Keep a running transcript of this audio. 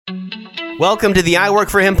Welcome to the I Work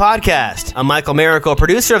For Him podcast. I'm Michael Miracle,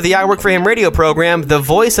 producer of the I Work For Him radio program, the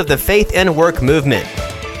voice of the faith and work movement.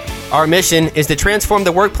 Our mission is to transform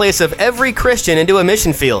the workplace of every Christian into a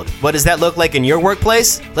mission field. What does that look like in your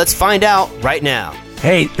workplace? Let's find out right now.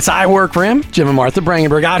 Hey, it's I Work For Him, Jim and Martha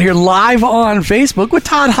Brangenberg out here live on Facebook with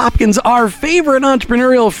Todd Hopkins, our favorite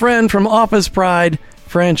entrepreneurial friend from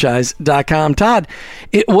OfficePrideFranchise.com. Todd,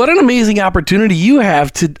 what an amazing opportunity you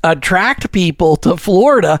have to attract people to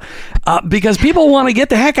Florida because people want to get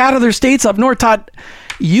the heck out of their states up north. Todd,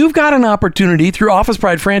 you've got an opportunity through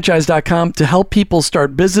OfficePrideFranchise.com to help people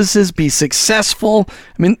start businesses, be successful.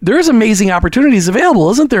 I mean, there's amazing opportunities available,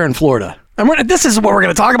 isn't there, in Florida? This is what we're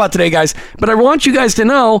going to talk about today, guys. But I want you guys to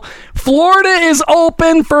know Florida is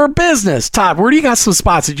open for business. Todd, where do you got some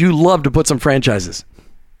spots that you love to put some franchises?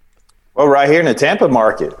 Well, right here in the Tampa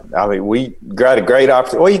market. I mean, we got a great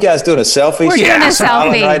opportunity. What are you guys doing, a selfie? We're doing a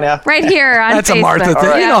selfie right now? Right here on That's Facebook. A Martha thing.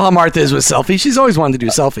 Right. You know how Martha is with selfies. She's always wanted to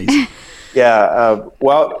do selfies. Yeah.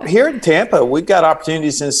 Well, here in Tampa, we've got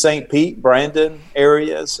opportunities in St. Pete, Brandon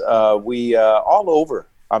areas. We all over.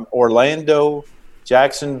 Orlando,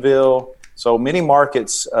 Jacksonville. So many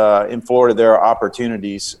markets in Florida, there are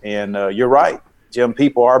opportunities. And you're right, Jim,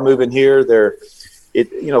 people are moving here.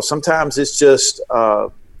 Sometimes it's just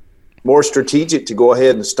more strategic to go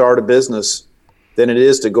ahead and start a business than it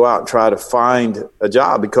is to go out and try to find a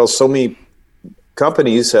job because so many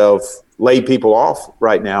companies have laid people off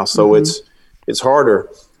right now. So it's harder.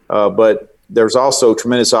 But there's also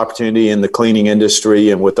tremendous opportunity in the cleaning industry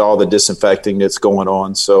and with all the disinfecting that's going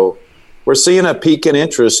on. So we're seeing a peak in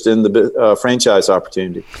interest in the franchise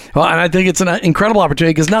opportunity. Well, and I think it's an incredible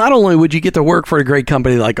opportunity because not only would you get to work for a great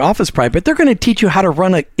company like Office Pride, but they're going to teach you how to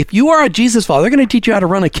run if you are a Jesus follower, they're going to teach you how to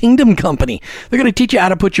run a kingdom company. They're going to teach you how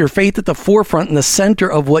to put your faith at the forefront in the center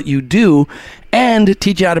of what you do and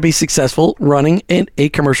teach you how to be successful running in a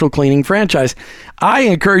commercial cleaning franchise. I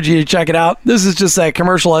encourage you to check it out. This is just that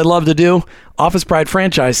commercial I love to do,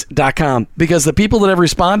 OfficePrideFranchise.com, because the people that have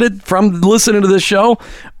responded from listening to this show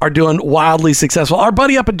are doing wildly successful. Our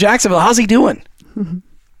buddy up in Jacksonville, how's he doing?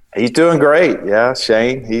 He's doing great. Yeah,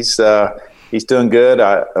 Shane, he's doing good.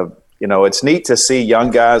 It's neat to see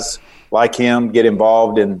young guys like him get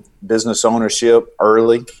involved in business ownership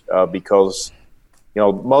early because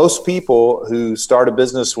most people who start a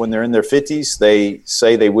business when they're in their 50s, they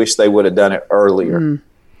say they wish they would have done it earlier.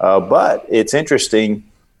 But it's interesting.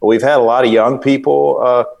 We've had a lot of young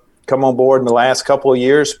people come on board in the last couple of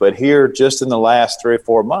years, but here just in the last 3 or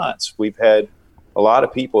 4 months, we've had a lot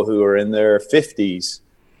of people who are in their 50s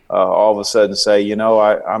all of a sudden say,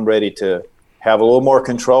 I'm ready to have a little more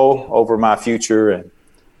control over my future and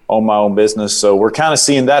own my own business. So we're kind of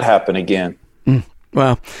seeing that happen again.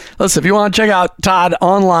 Well, listen, if you want to check out Todd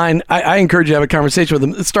online, I encourage you to have a conversation with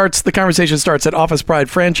him. The conversation starts at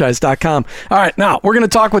OfficePrideFranchise.com. All right, now we're going to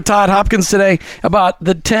talk with Todd Hopkins today about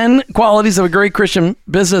the 10 qualities of a great Christian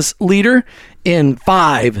business leader in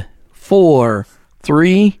 5, 4,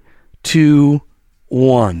 3, 2,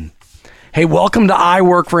 1. Hey, welcome to I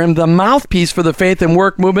Work For Him, the mouthpiece for the faith and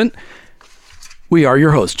work movement. We are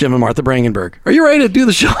your hosts, Jim and Martha Brangenberg. Are you ready to do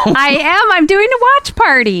the show? I am. I'm doing a watch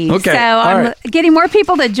party. Okay. So I'm getting more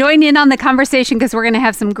people to join in on the conversation because we're going to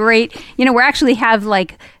have some great, we actually have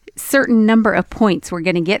certain number of points we're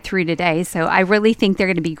going to get through today. So I really think they're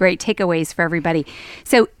going to be great takeaways for everybody.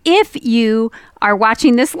 So if you are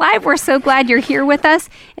watching this live, we're so glad you're here with us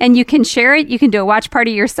and you can share it. You can do a watch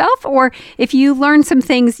party yourself, or if you learn some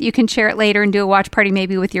things, you can share it later and do a watch party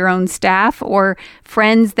maybe with your own staff or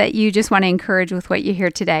friends that you just want to encourage with what you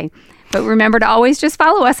hear today. But remember to always just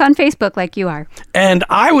follow us on Facebook like you are. And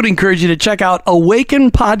I would encourage you to check out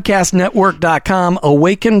AwakenPodcastNetwork.com,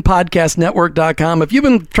 AwakenPodcastNetwork.com. If you've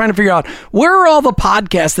been trying to figure out where are all the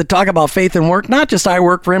podcasts that talk about faith and work, not just I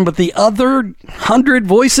Work For Him, but the other 100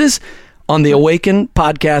 voices on the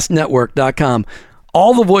AwakenPodcastNetwork.com.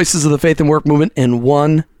 All the voices of the faith and work movement in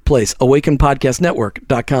one place,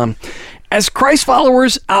 AwakenPodcastNetwork.com. As Christ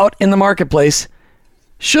followers out in the marketplace,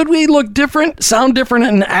 should we look different, sound different,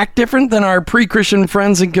 and act different than our pre-Christian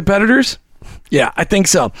friends and competitors? Yeah, I think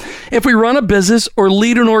so. If we run a business or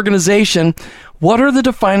lead an organization, what are the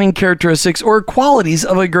defining characteristics or qualities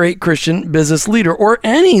of a great Christian business leader or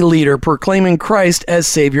any leader proclaiming Christ as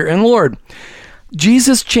Savior and Lord?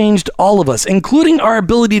 Jesus changed all of us, including our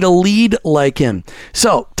ability to lead like him.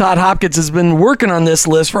 So Todd Hopkins has been working on this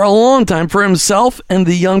list for a long time for himself and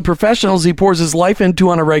the young professionals he pours his life into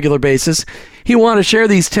on a regular basis. He wanted to share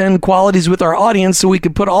these 10 qualities with our audience so we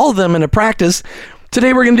could put all of them into practice.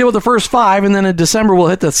 Today we're going to deal with the first 5, and then in December we'll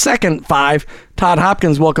hit the second 5. Todd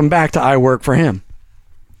Hopkins, welcome back to I Work For Him.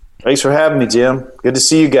 Thanks for having me, Jim. Good to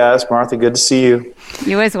see you guys. Martha, good to see you.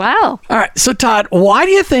 You as well. All right. So, Todd, why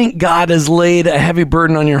do you think God has laid a heavy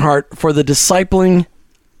burden on your heart for the discipling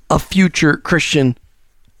of future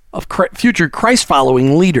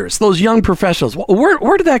Christ-following leaders, those young professionals?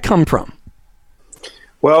 Where did that come from?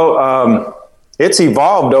 Well, it's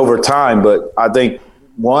evolved over time, but I think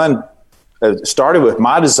one started with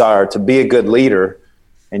my desire to be a good leader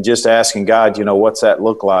and just asking God, what's that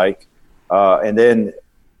look like? And then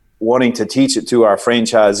wanting to teach it to our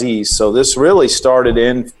franchisees. So this really started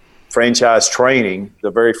in franchise training.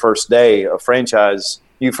 The very first day of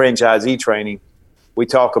new franchisee training, we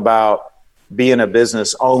talk about being a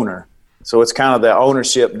business owner. So it's kind of the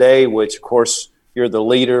ownership day, which of course you're the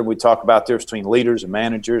leader. We talk about the difference between leaders and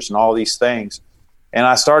managers and all these things. And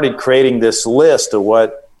I started creating this list of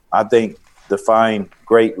what I think define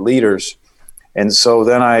great leaders. And so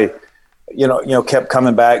then I kept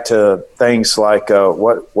coming back to things like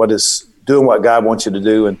what is doing what God wants you to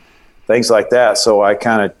do and things like that. So I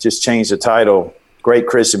kind of just changed the title, Great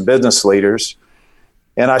Christian Business Leaders.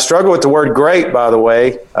 And I struggle with the word great, by the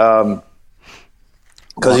way, because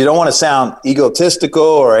you don't want to sound egotistical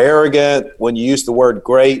or arrogant when you use the word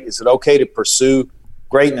great. Is it okay to pursue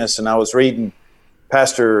greatness? And I was reading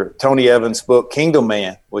Pastor Tony Evans' book, Kingdom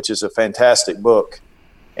Man, which is a fantastic book.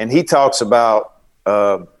 And he talks about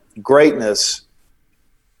greatness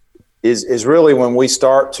is really when we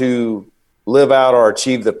start to live out or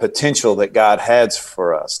achieve the potential that God has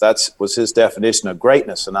for us. That was his definition of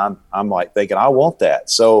greatness. And I'm like thinking, I want that.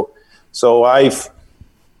 So I've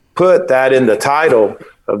put that in the title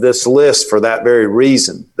of this list for that very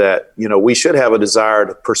reason, that, we should have a desire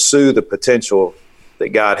to pursue the potential that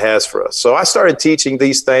God has for us. So I started teaching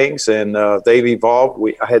these things, and they've evolved.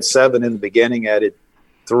 I had 7 in the beginning, added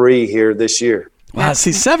 3 here this year. Wow,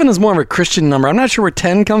 see, 7 is more of a Christian number. I'm not sure where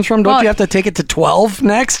 10 comes from. Don't you have to take it to 12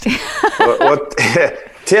 next?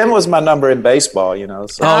 10 was my number in baseball,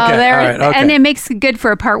 So. Oh, okay. There, all right. Okay. And it makes good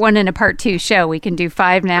for a part 1 and a part 2 show. We can do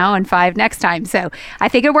 5 now and 5 next time. So I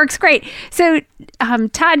think it works great. So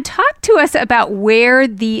Todd, talk to us about where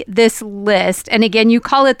this list, and again, you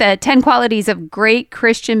call it the 10 qualities of great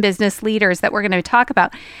Christian business leaders that we're going to talk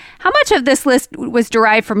about. How much of this list was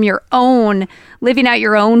derived from your own, living out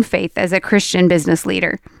your own faith as a Christian business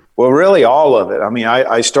leader? Well, really all of it. I mean,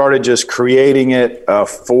 I started just creating it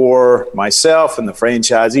for myself and the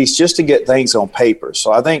franchisees just to get things on paper.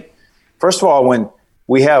 So I think, first of all, when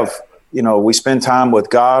we have, we spend time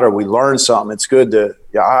with God or we learn something, it's good to,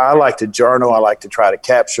 I like to journal. I like to try to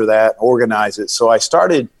capture that, organize it. So I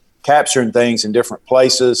started capturing things in different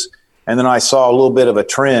places, and then I saw a little bit of a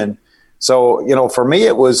trend. So, for me,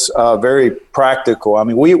 it was very practical. I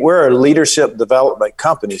mean, we're a leadership development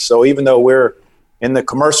company. So even though we're in the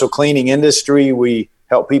commercial cleaning industry, we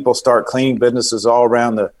help people start cleaning businesses all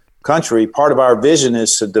around the country. Part of our vision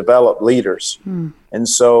is to develop leaders. And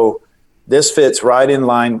so this fits right in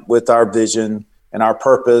line with our vision and our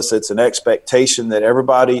purpose. It's an expectation that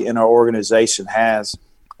everybody in our organization has.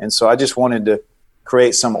 And so I just wanted to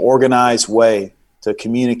create some organized way to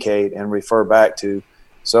communicate and refer back to.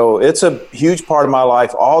 So it's a huge part of my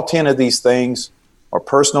life. All 10 of these things are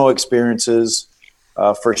personal experiences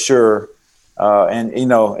for sure. And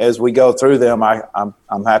as we go through them,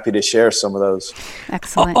 I'm happy to share some of those.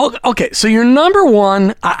 Excellent. Okay, so your number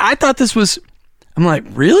 1, I thought this was, I'm like,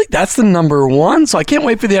 really? That's the number 1? So I can't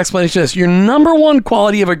wait for the explanation of this. Your number 1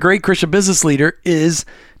 quality of a great Christian business leader is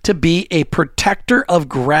to be a protector of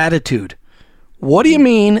gratitude. What do you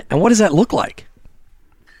mean, and what does that look like?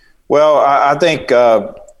 Well, I think,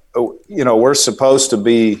 we're supposed to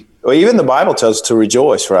be, even the Bible tells us to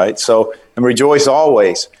rejoice, right? So, and rejoice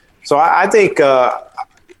always. So I think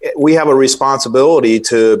we have a responsibility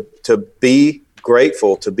to be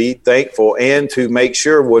grateful, to be thankful, and to make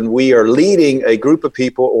sure when we are leading a group of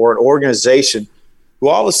people or an organization, who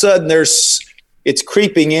all of a sudden it's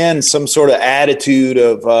creeping in some sort of attitude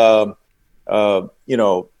of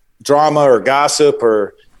drama or gossip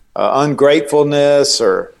or ungratefulness,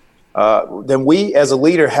 or then we as a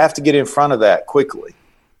leader have to get in front of that quickly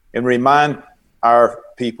and remind our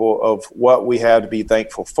people of what we have to be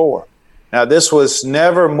thankful for. Now, this was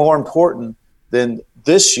never more important than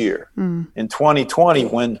this year in 2020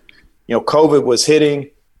 when, COVID was hitting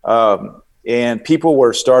and people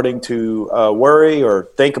were starting to worry or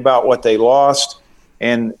think about what they lost.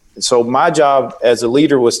 And so my job as a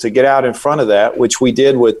leader was to get out in front of that, which we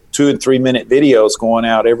did with 2 and 3 minute videos going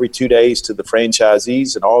out every 2 days to the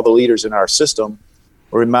franchisees and all the leaders in our system,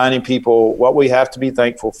 reminding people what we have to be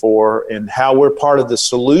thankful for and how we're part of the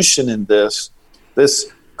solution in this.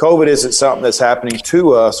 This COVID isn't something that's happening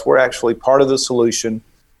to us. We're actually part of the solution.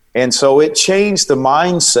 And so it changed the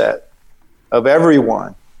mindset of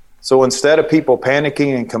everyone. So instead of people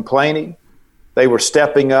panicking and complaining, they were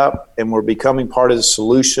stepping up and were becoming part of the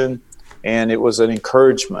solution. And it was an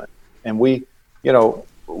encouragement. And we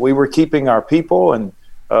were keeping our people, and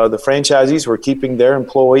the franchisees were keeping their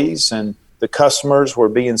employees, and the customers were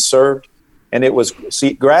being served. And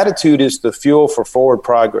gratitude is the fuel for forward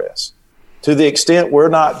progress. To the extent we're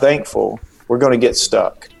not thankful, we're going to get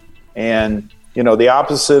stuck. And, the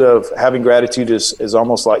opposite of having gratitude is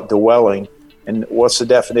almost like dwelling. And what's the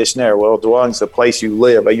definition there? Well, dwelling is the place you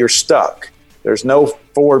live, but you're stuck. There's no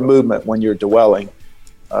forward movement when you're dwelling.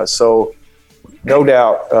 So no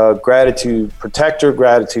doubt, protector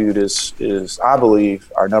gratitude is, I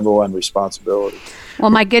believe, our number one responsibility. Well,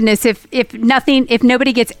 my goodness, if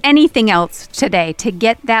nobody gets anything else today, to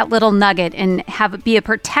get that little nugget and be a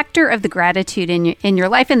protector of the gratitude in your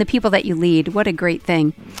life and the people that you lead, what a great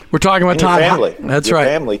thing. We're talking about Todd. Family. That's your right.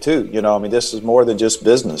 Family too. This is more than just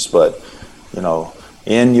business, but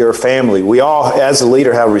in your family, we all, as a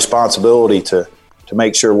leader, have a responsibility to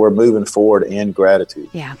make sure we're moving forward in gratitude.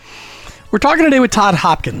 Yeah. We're talking today with Todd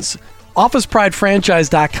Hopkins,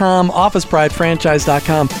 OfficePrideFranchise.com,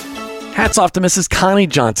 OfficePrideFranchise.com. Hats off to Mrs. Connie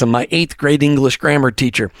Johnson, my 8th grade English grammar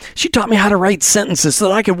teacher. She taught me how to write sentences so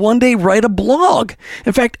that I could one day write a blog.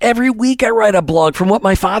 In fact, every week I write a blog from what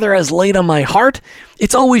my father has laid on my heart.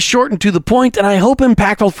 It's always short and to the point, and I hope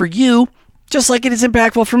impactful for you, just like it is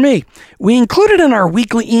impactful for me. We include it in our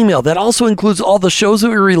weekly email that also includes all the shows that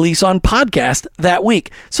we release on podcast that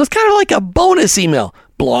week. So it's kind of like a bonus email,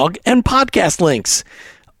 blog and podcast links.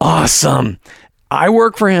 Awesome.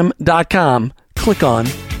 iworkforhim.com. Click on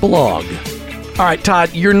blog. All right,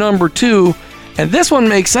 Todd, you're number 2, and this one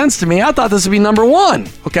makes sense to me. I thought this would be number 1,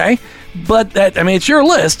 okay? But it's your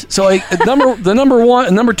list. So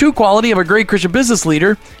the number 2 quality of a great Christian business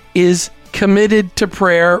leader is committed to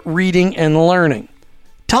prayer, reading, and learning.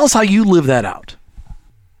 Tell us how you live that out.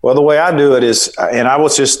 Well, the way I do it is, and I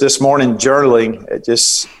was just this morning journaling,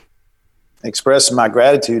 just expressing my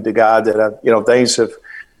gratitude to God that things have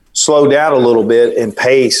slowed down a little bit in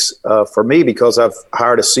pace for me, because I've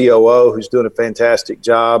hired a COO who's doing a fantastic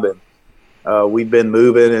job, and we've been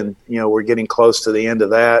moving, and we're getting close to the end of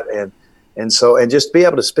that, and just be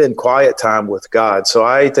able to spend quiet time with God. So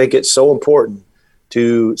I think it's so important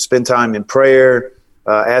to spend time in prayer,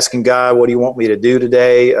 asking God, what do you want me to do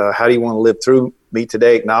today? How do you want to live through me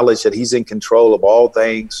today? Acknowledge that He's in control of all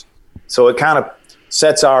things. So it kind of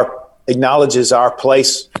acknowledges our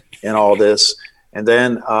place in all this. And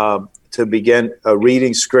then to begin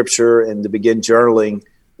reading scripture and to begin journaling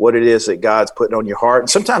what it is that God's putting on your heart. And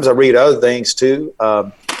sometimes I read other things too,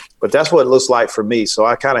 but that's what it looks like for me. So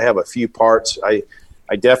I kind of have a few parts. I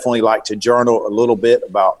definitely like to journal a little bit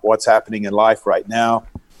about what's happening in life right now,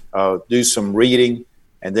 do some reading,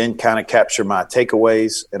 and then kind of capture my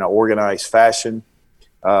takeaways in an organized fashion,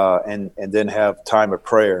 and then have time of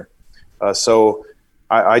prayer. So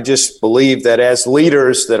I just believe that as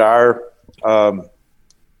leaders that our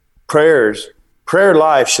prayer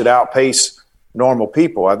life should outpace normal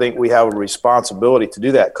people. I think we have a responsibility to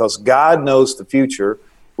do that because God knows the future.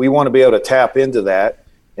 We want to be able to tap into that.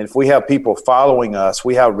 And if we have people following us,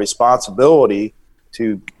 we have a responsibility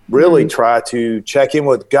to really try to check in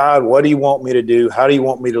with God. What do you want me to do? How do you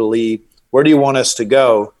want me to lead? Where do you want us to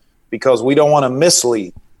go? Because we don't want to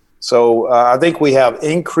mislead. So I think we have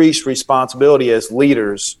increased responsibility as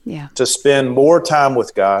leaders to spend more time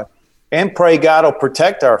with God and pray God will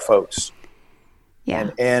protect our folks. Yeah.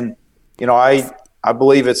 And I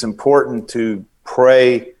believe it's important to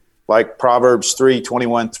pray like Proverbs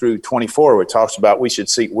 3:21 through 24, where it talks about we should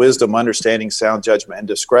seek wisdom, understanding, sound judgment, and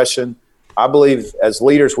discretion. I believe as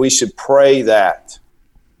leaders, we should pray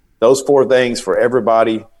those 4 things for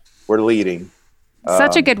everybody we're leading.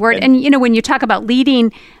 Such a good word. And when you talk about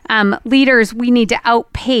leading leaders, we need to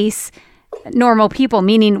outpace normal people,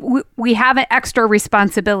 meaning we have an extra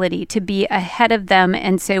responsibility to be ahead of them.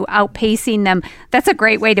 And so outpacing them, that's a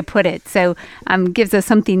great way to put it. So gives us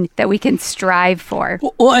something that we can strive for.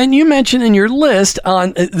 Well, and you mentioned in your list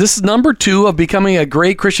on this is number 2 of becoming a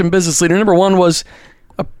great Christian business leader. Number 1 was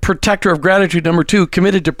a protector of gratitude. Number 2,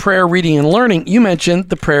 committed to prayer, reading, and learning. You mentioned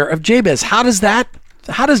the prayer of Jabez. How does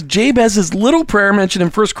Jabez's little prayer mentioned in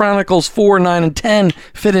 1 Chronicles 4, 9, and 10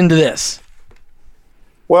 fit into this?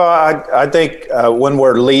 Well, I think when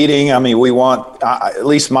we're leading, we want, at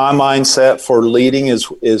least my mindset for leading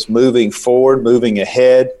is moving forward, moving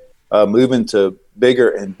ahead, moving to bigger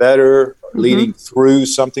and better, leading through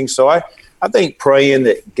something. So I think praying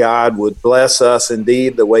that God would bless us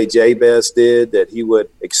indeed the way Jabez did, that He would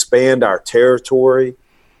expand our territory,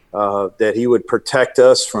 that He would protect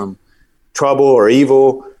us from trouble or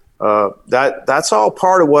evil, that's all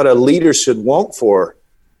part of what a leader should want for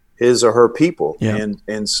his or her people. Yeah.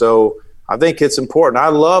 And so I think it's important. I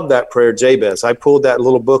love that prayer, Jabez. I pulled that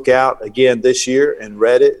little book out again this year and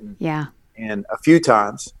read it and a few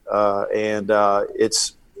times.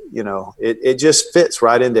 It's, it just fits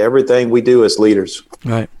right into everything we do as leaders.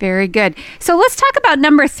 Right. Very good. So let's talk about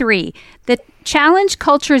number 3, the challenge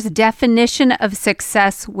culture's definition of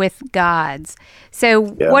success with God's. So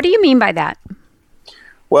what do you mean by that?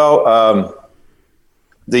 Well,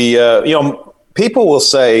 people will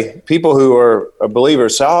say, people who are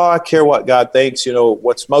believers say, I care what God thinks.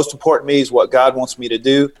 What's most important to me is what God wants me to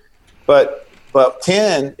do. But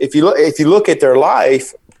if you look at their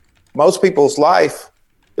life, most people's life,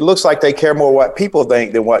 it looks like they care more what people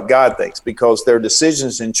think than what God thinks, because their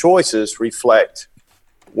decisions and choices reflect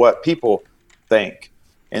what people think.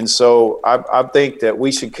 And so I think that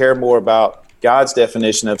we should care more about God's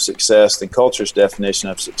definition of success than culture's definition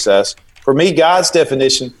of success. For me, God's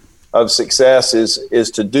definition of success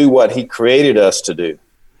is to do what he created us to do.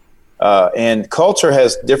 And culture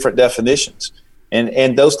has different definitions.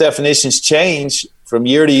 And those definitions change from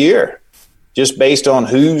year to year, just based on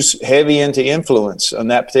who's heavy into influence on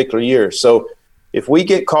that particular year. So if we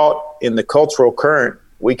get caught in the cultural current,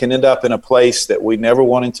 we can end up in a place that we never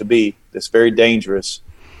wanted to be, that's very dangerous.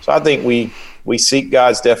 So I think we seek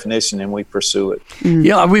God's definition and we pursue it.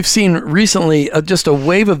 Yeah, we've seen recently just a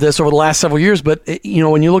wave of this over the last several years. But,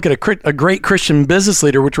 when you look at a great Christian business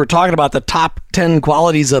leader, which we're talking about the top 10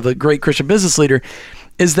 qualities of a great Christian business leader,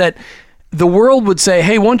 is that the world would say,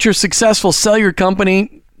 hey, once you're successful, sell your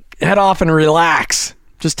company, head off and relax.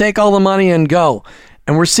 Just take all the money and go.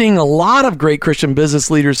 And we're seeing a lot of great Christian business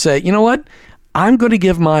leaders say, you know what? I'm going to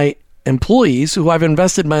give my employees who I've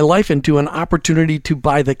invested my life into an opportunity to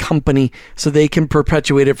buy the company so they can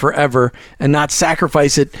perpetuate it forever and not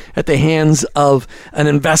sacrifice it at the hands of an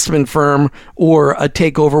investment firm or a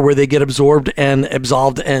takeover where they get absorbed and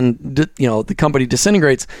absolved and the company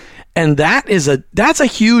disintegrates. And that's a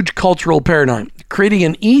huge cultural paradigm, creating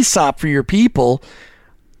an ESOP for your people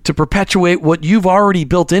to perpetuate what you've already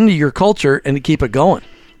built into your culture and to keep it going.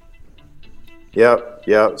 Yeah.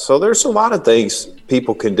 So there's a lot of things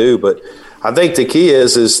people can do, but I think the key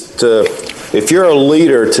is to, if you're a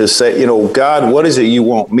leader, to say, God, what is it you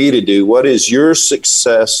want me to do? What is your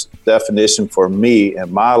success definition for me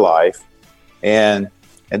and my life? And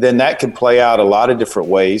then that can play out a lot of different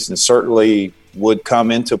ways, and certainly would come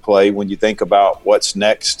into play when you think about what's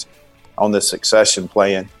next on the succession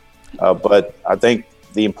plan. But I think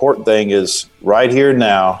the important thing is right here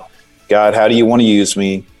now, God, how do you want to use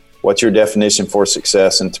me? What's your definition for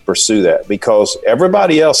success, and to pursue that? Because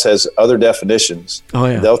everybody else has other definitions. Oh,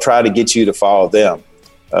 yeah. They'll try to get you to follow them.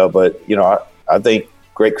 But I think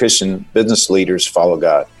great Christian business leaders follow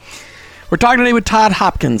God. We're talking today with Todd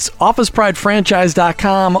Hopkins,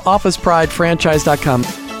 OfficePrideFranchise.com, OfficePrideFranchise.com.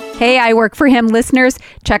 Hey, I Work for Him listeners,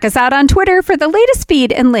 check us out on Twitter for the latest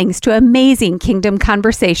feed and links to amazing Kingdom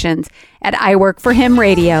conversations at I Work for Him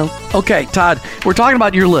Radio. Okay, Todd, we're talking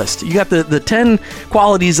about your list. You got the 10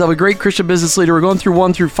 qualities of a great Christian business leader. We're going through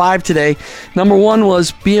 1 through 5 today. Number 1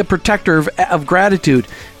 was be a protector of gratitude.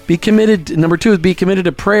 Be committed. Number 2 is be committed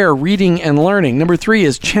to prayer, reading, and learning. Number 3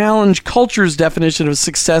 is challenge culture's definition of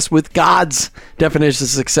success with God's definition of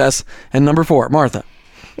success. And number 4, Martha.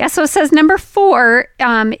 Yeah, so it says number 4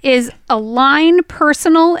 is align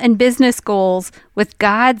personal and business goals with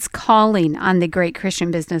God's calling on the great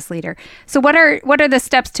Christian business leader. So what are the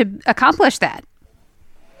steps to accomplish that?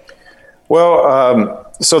 Well,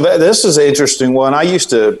 this is an interesting one. I used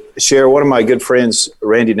to share one of my good friends,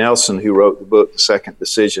 Randy Nelson, who wrote the book, The Second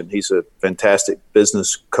Decision. He's a fantastic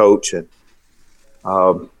business coach, and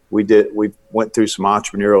we went through some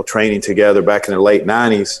entrepreneurial training together back in the late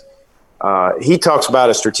 90s. He talks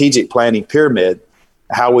about a strategic planning pyramid,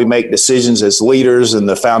 how we make decisions as leaders, and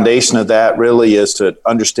the foundation of that really is to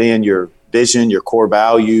understand your vision, your core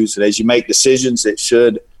values, and as you make decisions, it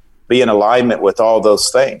should be in alignment with all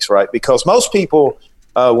those things, right? Because most people,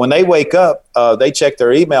 when they wake up, they check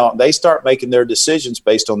their email, and they start making their decisions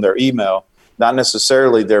based on their email, not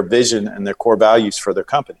necessarily their vision and their core values for their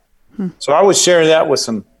company. So I was sharing that with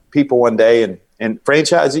some people one day and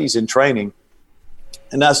franchisees in training.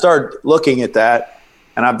 And I started looking at that,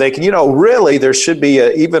 and I'm thinking, really there should be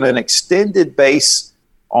even an extended base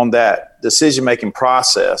on that decision-making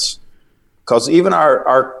process, because even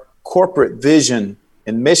our corporate vision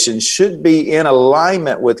and mission should be in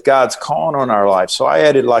alignment with God's calling on our life. So I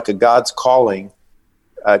added like a God's calling,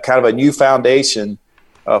 kind of a new foundation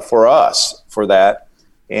for us for that.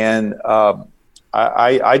 And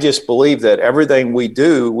I just believe that everything we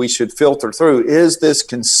do, we should filter through. Is this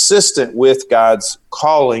consistent with God's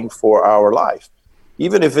calling for our life?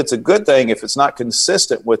 Even if it's a good thing, if it's not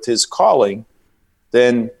consistent with his calling,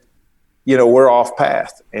 then, we're off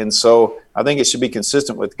path. And so I think it should be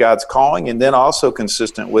consistent with God's calling, and then also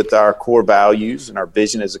consistent with our core values and our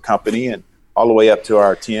vision as a company, and all the way up to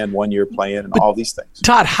our 10 one-year plan and all these things.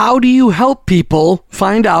 Todd, how do you help people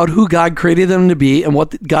find out who God created them to be and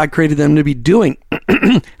what God created them to be doing?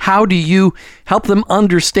 How do you help them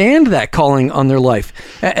understand that calling on their life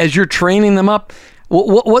as you're training them up?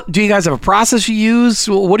 What do you guys have a process you use?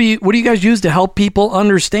 What do you guys use to help people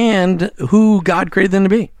understand who God created them to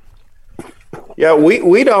be? Yeah,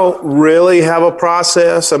 we don't really have a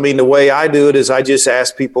process. I mean, the way I do it is I just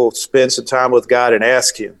ask people to spend some time with God and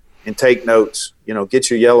ask him and take notes. Get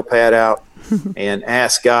your yellow pad out and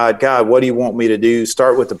ask God, what do you want me to do?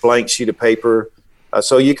 Start with a blank sheet of paper.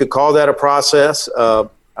 So you could call that a process.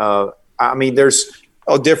 I mean, there's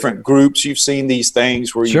different groups. You've seen these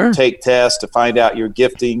things where you take tests to find out your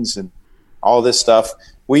giftings and all this stuff.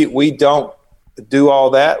 We don't do all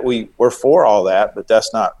that. We're for all that, but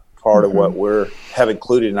that's not part of what we have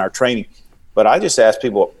included in our training. But I just ask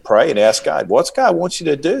people, pray and ask God, what's God wants you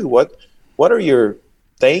to do? What are your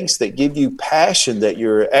things that give you passion, that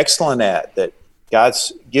you're excellent at, that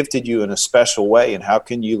God's gifted you in a special way, and how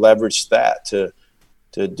can you leverage that to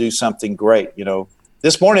do something great?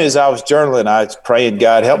 This morning as I was journaling, I was praying,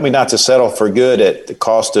 God, help me not to settle for good at the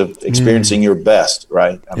cost of experiencing your best,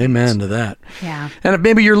 right? Amen to that. Yeah. And if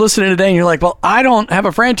maybe you're listening today and you're like, well, I don't have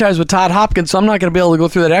a franchise with Todd Hopkins, so I'm not going to be able to go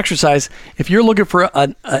through that exercise. If you're looking for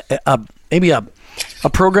maybe a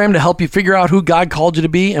program to help you figure out who God called you to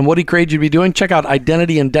be and what he created you to be doing, check out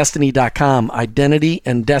identityanddestiny.com.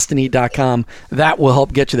 Identityanddestiny.com. That will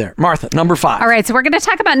help get you there. Martha, number 5. All right, so we're going to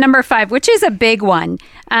talk about number 5, which is a big one.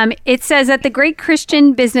 It says that the great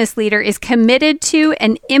Christian business leader is committed to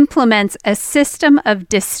and implements a system of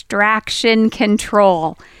distraction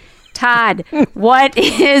control. Todd, what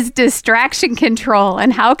is distraction control,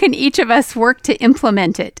 and how can each of us work to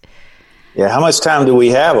implement it? Yeah, how much time do we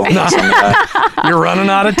have on this? You're running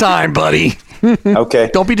out of time, buddy. Okay.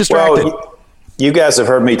 Don't be distracted. Well, you guys have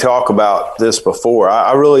heard me talk about this before.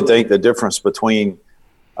 I really think the difference between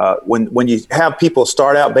when you have people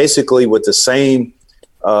start out basically with the same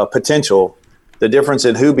potential, the difference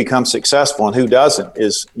in who becomes successful and who doesn't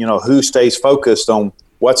is, who stays focused on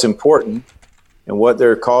what's important and what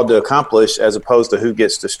they're called to accomplish, as opposed to who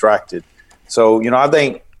gets distracted. So, I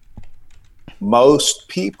think most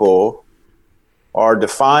people are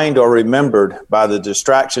defined or remembered by the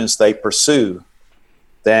distractions they pursue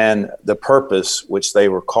than the purpose which they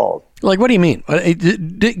were called. Like, what do you mean?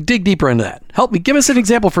 Dig deeper into that. Help me. Give us an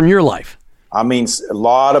example from your life. I mean, a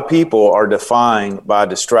lot of people are defined by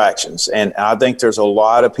distractions. And I think there's a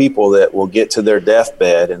lot of people that will get to their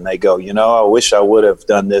deathbed and they go, I wish I would have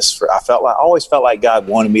done this. I always felt like God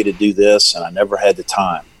wanted me to do this, and I never had the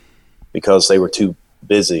time because they were too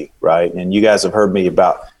busy, right? And you guys have heard me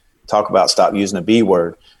talk about stop using the B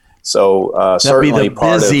word. So certainly the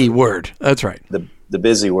busy word. That's right. The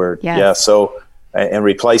busy word. Yes. Yeah. So and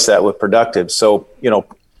replace that with productive. So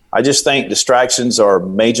I just think distractions are a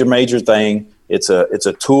major thing. It's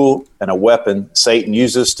a tool and a weapon Satan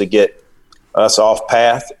uses to get us off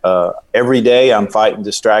path. Every day I'm fighting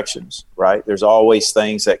distractions. Right. There's always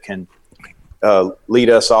things that can lead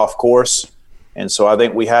us off course, and so I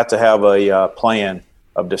think we have to have a plan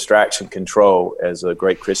of distraction control as a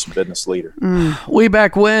great Christian business leader. Way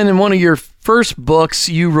back when, in one of your first books,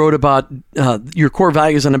 you wrote about your core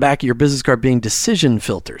values on the back of your business card being decision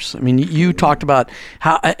filters. I mean, you talked about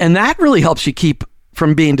how, and that really helps you keep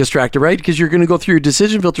from being distracted, right? Because you're going to go through your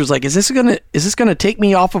decision filters. Like, is this going to take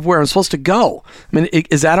me off of where I'm supposed to go? I mean,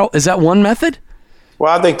 is that one method?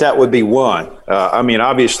 Well, I think that would be one.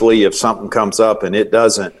 Obviously, if something comes up and it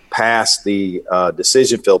doesn't pass the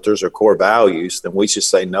decision filters or core values, then we should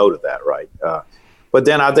say no to that, right? But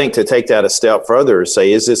then I think to take that a step further is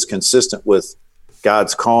say, is this consistent with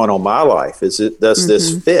God's calling on my life? Does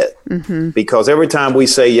this fit? Because every time we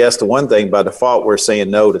say yes to one thing, by default, we're saying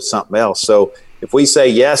no to something else. So if we say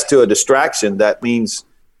yes to a distraction, that means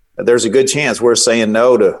there's a good chance we're saying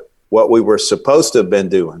no to what we were supposed to have been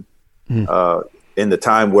doing. In the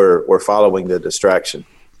time we're following the distraction.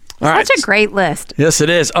 All right. Such a great list. Yes, it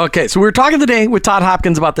is. Okay, so we're talking today with Todd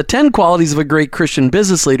Hopkins about the 10 qualities of a great Christian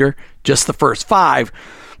business leader, just the first 5.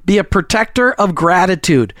 Be a protector of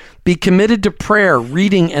gratitude. Be committed to prayer,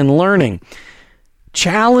 reading, and learning.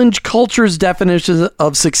 Challenge culture's definition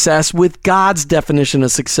of success with God's definition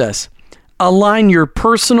of success. align your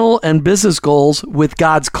personal and business goals with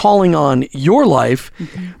God's calling on your life,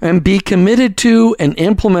 and be committed to and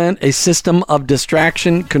implement a system of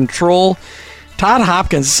distraction control. Todd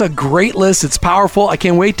Hopkins, it's a great list. It's powerful. I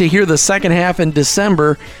can't wait to hear the second half in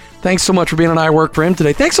December. Thanks so much for being on I Work For Him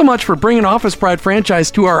today. Thanks so much for bringing Office Pride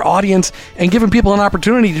franchise to our audience and giving people an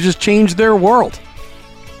opportunity to just change their world.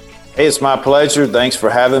 Hey, it's my pleasure. Thanks for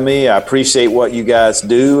having me. I appreciate what you guys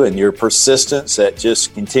do and your persistence at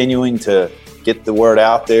just continuing to get the word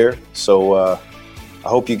out there. So I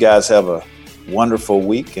hope you guys have a wonderful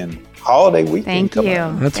week and holiday weekend. Thank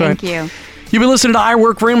you. That's Thank right. you. You've been listening to I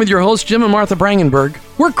Work For Him with your hosts, Jim and Martha Brangenberg.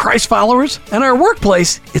 We're Christ followers, and our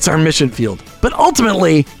workplace, it's our mission field. But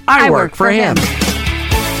ultimately, I work for Him.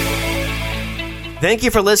 Thank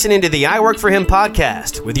you for listening to the I Work For Him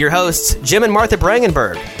podcast with your hosts, Jim and Martha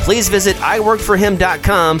Brangenberg. Please visit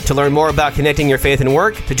iworkforhim.com to learn more about connecting your faith and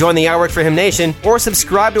work, to join the I Work For Him Nation, or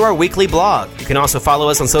subscribe to our weekly blog. You can also follow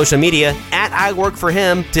us on social media at I Work For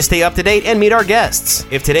Him to stay up to date and meet our guests.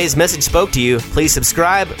 If today's message spoke to you, please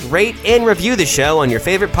subscribe, rate, and review the show on your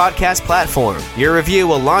favorite podcast platform. Your review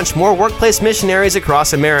will launch more workplace missionaries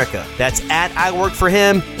across America. That's at I Work For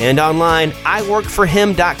Him and online,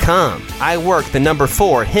 iworkforhim.com. I work the number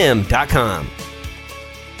 4him.com.